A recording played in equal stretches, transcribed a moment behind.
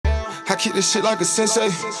I keep this shit like a sensei.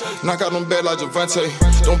 Knock out them bad like Javante.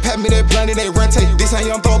 Don't pat me that blunt, it ain't rente. This ain't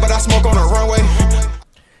young throw, but I smoke on the runway.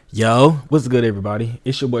 Yo, what's good, everybody?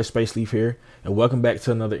 It's your boy SpaceLeaf here, and welcome back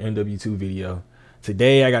to another MW2 video.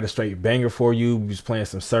 Today, I got a straight banger for you. We was playing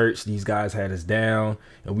some search. These guys had us down,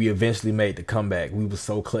 and we eventually made the comeback. We was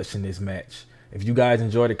so clutch in this match. If you guys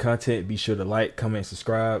enjoy the content, be sure to like, comment,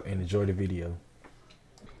 subscribe, and enjoy the video.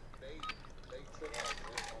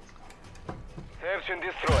 Search and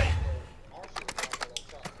destroy.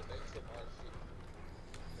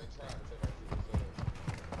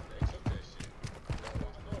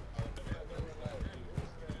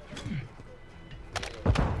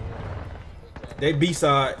 They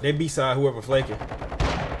B-side, whoever flaking.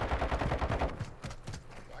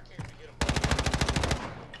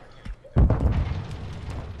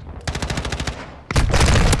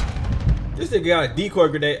 This nigga got a decoy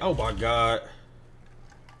grenade. Oh my god.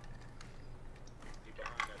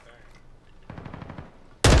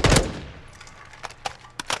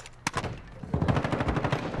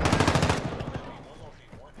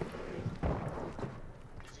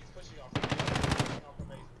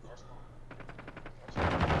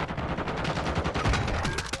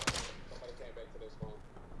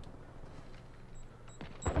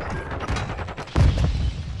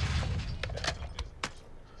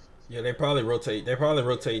 Yeah, they probably rotate. They probably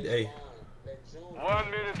rotate A. 1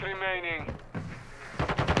 minute remaining.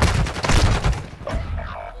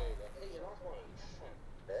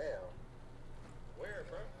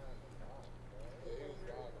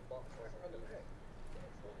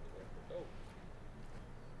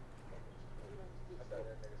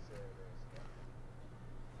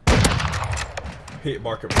 Hit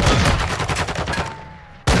marker.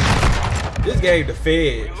 This gave the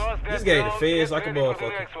feds. This gave the feds like a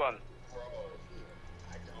motherfucker.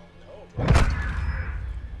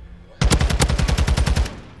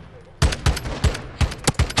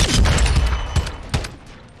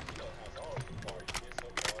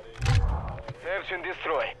 Search and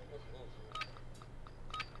destroy.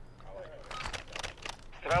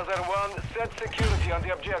 Strasser 1, set security on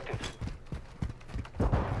the objective.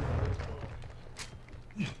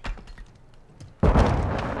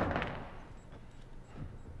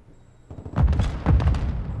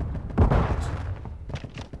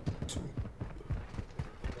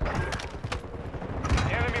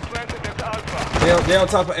 Enemy planted at Alpha. They on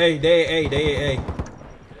top of A. They A.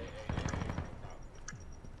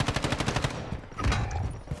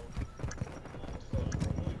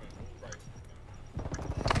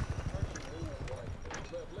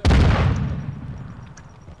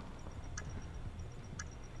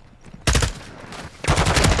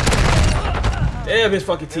 Damn, his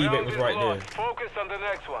fucking teammate was right there. Focus on the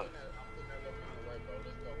next one.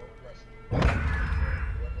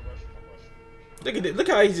 Look at it. Look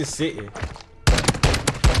how he's just sitting.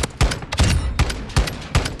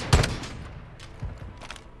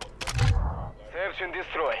 Search and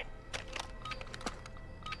destroy.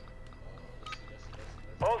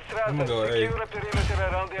 All I'm gonna Strasser, go A. secure a perimeter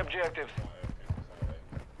around the objectives.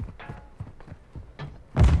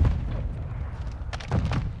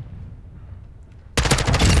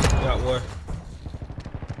 Got one.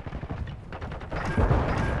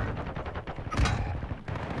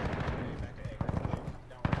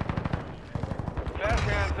 Fast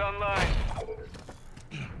hands online.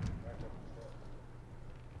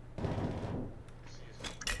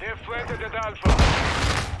 They've planted at Alpha.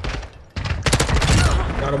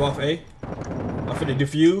 Got him off A. I'm finna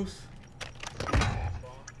defuse.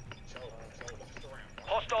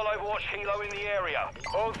 Hostile Overwatch helo in the area.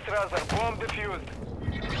 All Strasser, bomb defused.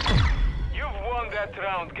 You've won that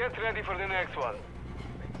round. Get ready for the next one.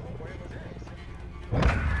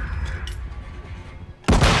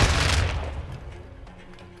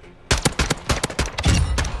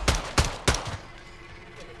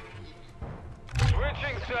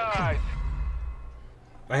 Switching sides.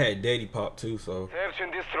 I had Daddy Pop too, so Search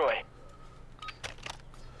and destroy.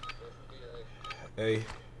 A.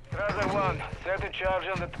 Strasser 1, set a charge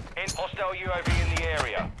on the hostile UAV in the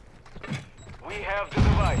area. We have the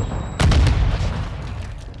device.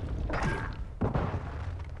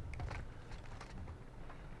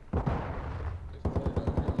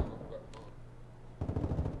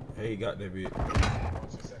 Hey, he got that bit.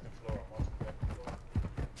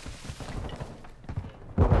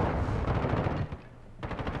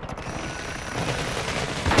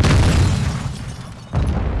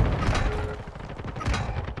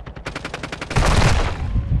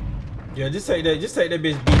 Yeah, just take that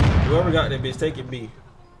bitch B. Whoever got that bitch, take it B.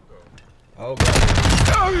 Oh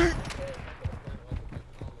god.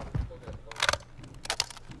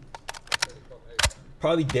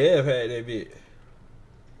 Probably Dev had that bit.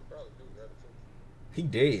 He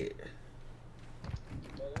dead.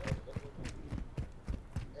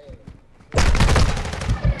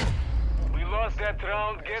 We lost that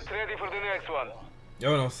round. Get ready for the next one. You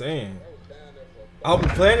know what I'm saying? I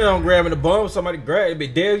was planning on grabbing the bomb. Somebody grabbed it,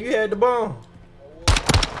 but Dev, you had the bomb.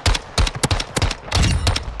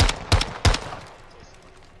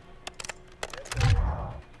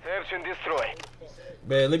 Search and destroy.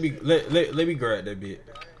 Man, let me grab that bit.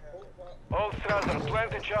 All Strasser,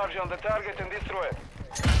 plant a charge on the target and destroy it.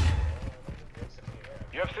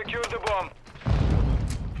 You have secured the bomb.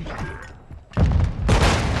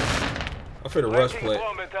 I'm finna rush play.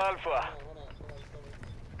 Bomb at Alpha.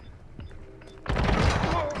 All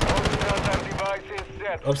Strasser devices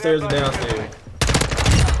set. Upstairs and downstairs.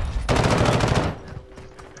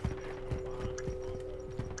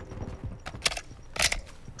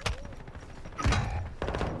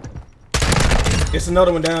 It's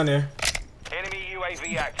another one down there. Enemy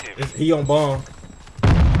UAV active. He on bomb.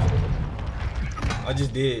 I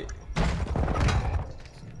just did.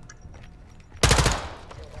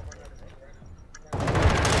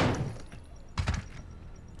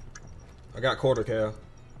 I got quarter cal.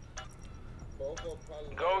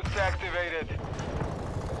 Ghost activated.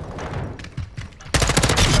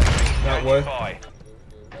 Not what?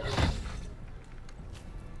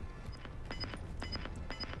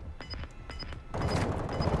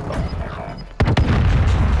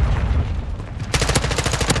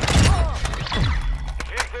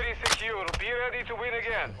 Victory secure. Be ready to win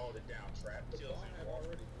again.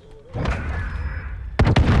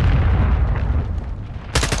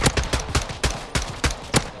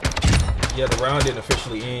 Yeah, the round didn't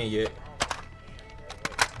officially end yet.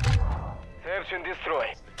 Search and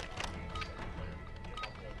destroy.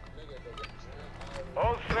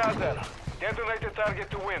 All Strasser, detonate the target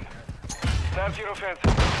to win. Start your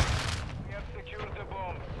offensive. We have secured the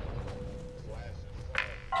bomb.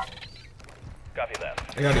 Copy that.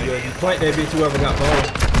 I gotta go. You plant that bitch, whoever got bomb.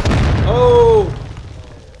 Oh!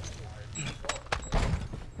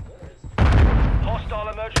 Hostile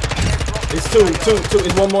emergency. It's two.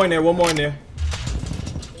 It's one more in there. We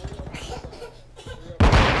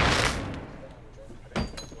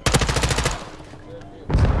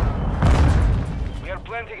are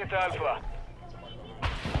planting at Alpha.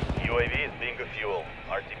 UAV is being fuel.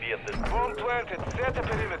 RTB at this. Bomb planted. Set the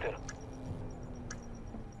perimeter.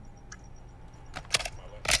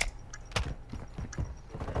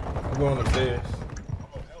 I'm going upstairs.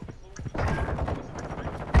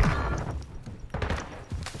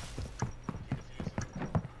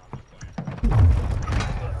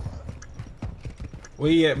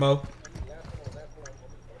 Where you at, Mo?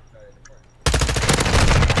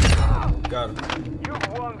 Got him. You've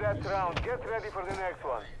won that round. Get ready for the next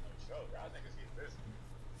one.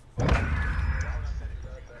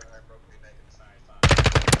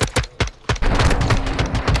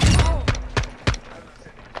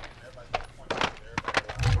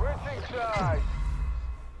 Switching sides.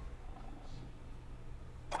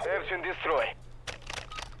 Search and destroy.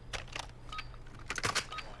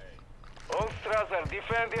 All Strasser,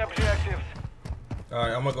 defend the objectives.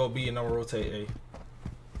 Alright, I'm gonna go B and I'm gonna rotate A.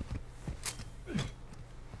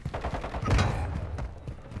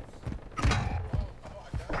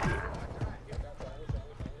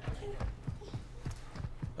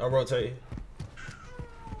 I'll rotate.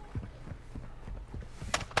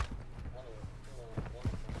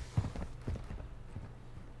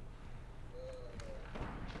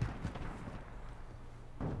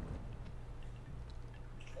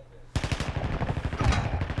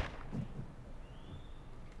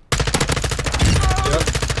 Yep.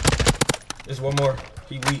 There's one more.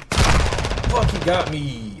 He weak. Fuck, he got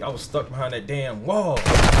me. I was stuck behind that damn wall.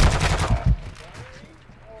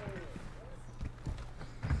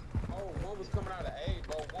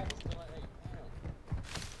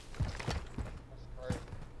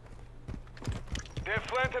 They've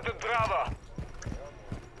planted the Brava.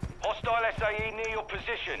 Hostile SAE near your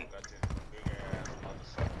position.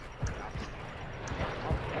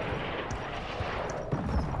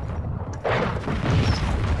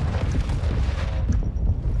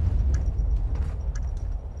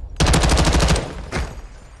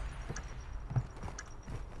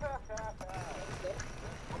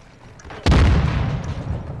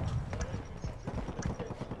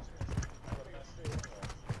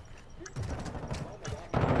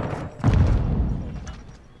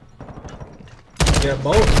 Yeah,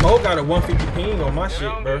 Mo got a 150 ping on my shit,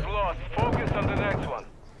 Round bro. is lost. Focus on the next one.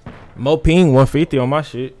 Mo ping 150 on my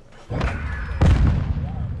shit.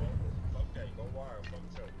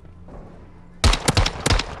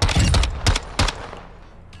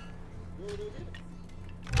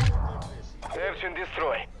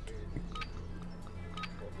 destroy.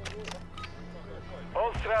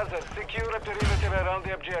 All Strasser, secure a perimeter around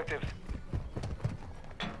the objectives.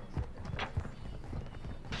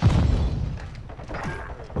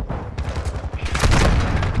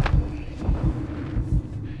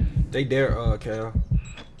 They dare, Cal.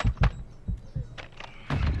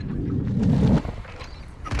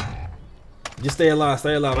 Just stay alive,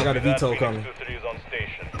 stay alive. I got a veto coming. 2-3 is on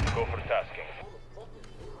station. Go for tasking.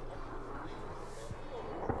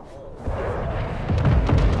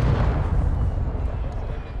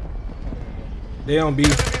 They on B.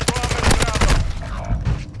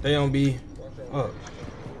 They on B. Oh.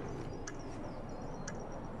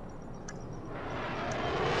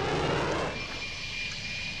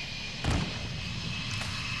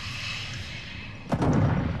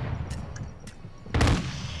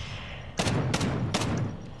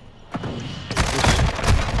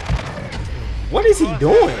 What is he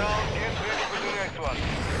doing?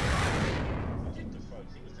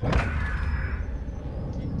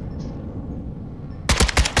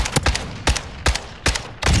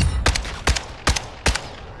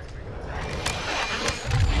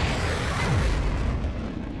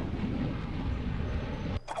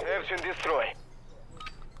 Search and destroy.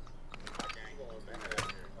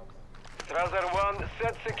 Strasser 1,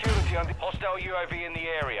 set security on the hostile UAV in the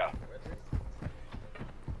area.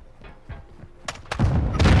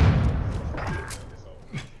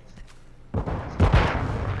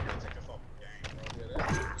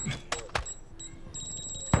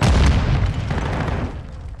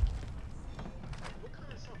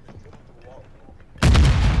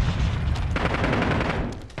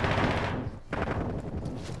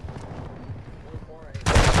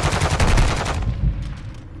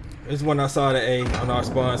 This is when I saw the A on our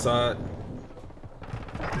spawn side.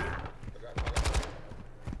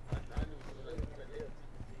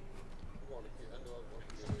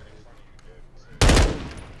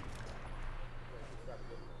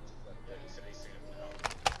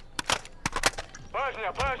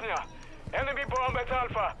 Bajnia! Enemy bomb at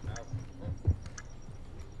Alpha!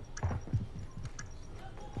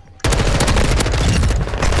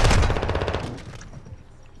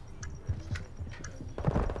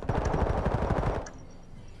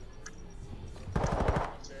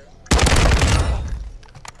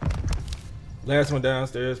 Last one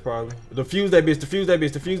downstairs, probably. Defuse that bitch, defuse that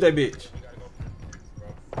bitch, defuse that bitch.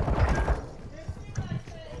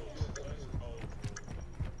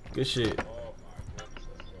 Good shit.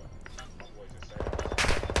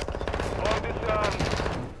 Bomb disarmed.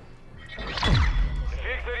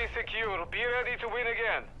 Victory secure. Be ready to win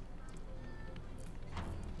again.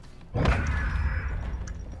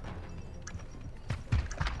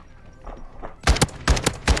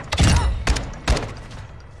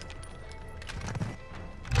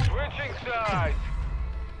 Switching sides.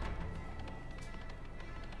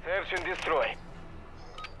 Search and destroy.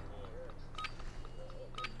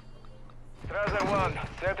 Strasser 1,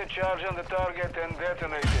 set a charge on the target and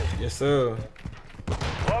detonate it. Yes, sir.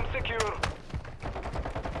 Bomb secure.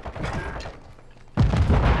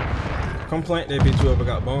 Come plant that bitch whoever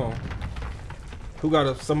got bomb. Who got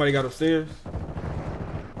up? Somebody got upstairs?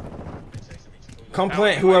 Come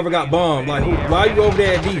plant whoever got bomb. Like, why you over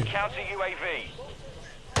there at D? Counter UAV.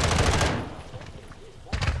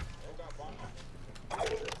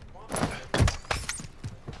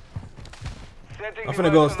 I'm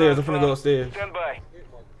finna go upstairs. I'm finna go upstairs. Stand by.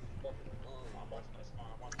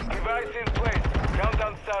 Device in place.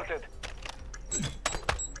 Countdown started.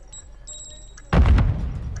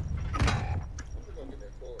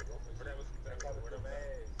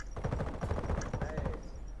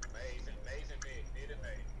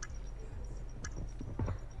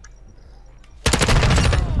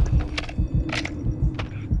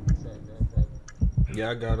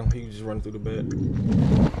 Yeah, I got him. He was just running through the bed.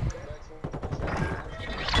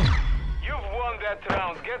 You've won that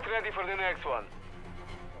round. Get ready for the next one.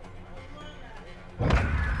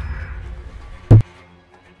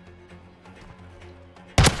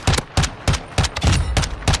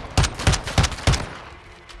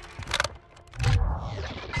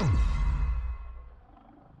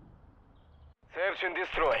 Search and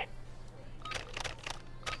destroy.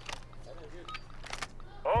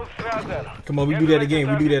 All Strasser. Come on, we do that again.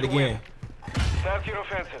 We do that again. Start your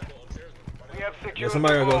offensive. We have Yeah, secured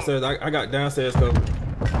somebody the gotta go bomb. upstairs. I got downstairs covered.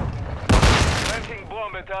 Planting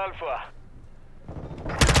bomb at Alpha.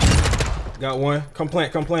 Got one. Come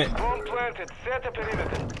plant. Come plant. Bomb planted. Set a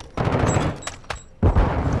perimeter.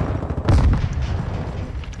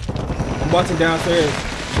 I'm watching downstairs.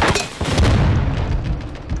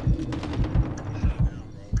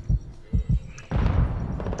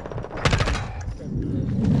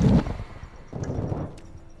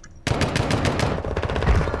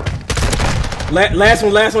 Last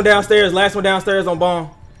one downstairs. Last one downstairs on bomb.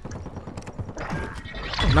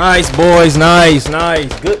 Nice, boys. Nice.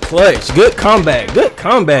 Good clutch. Good comeback.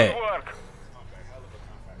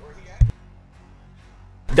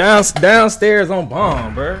 Downstairs on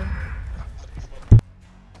bomb, bro.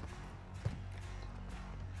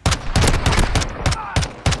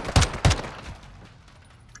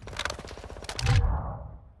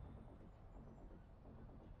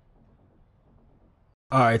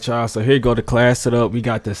 Alright, y'all, so here you go, the class setup. We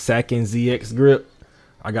got the Sakin ZX grip.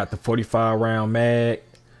 I got the 45 round mag.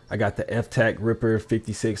 I got the F-Tac Ripper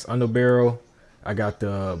 56 underbarrel. I got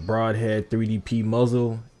the Broadhead 3DP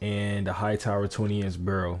muzzle and the High Tower 20-inch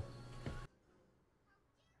barrel.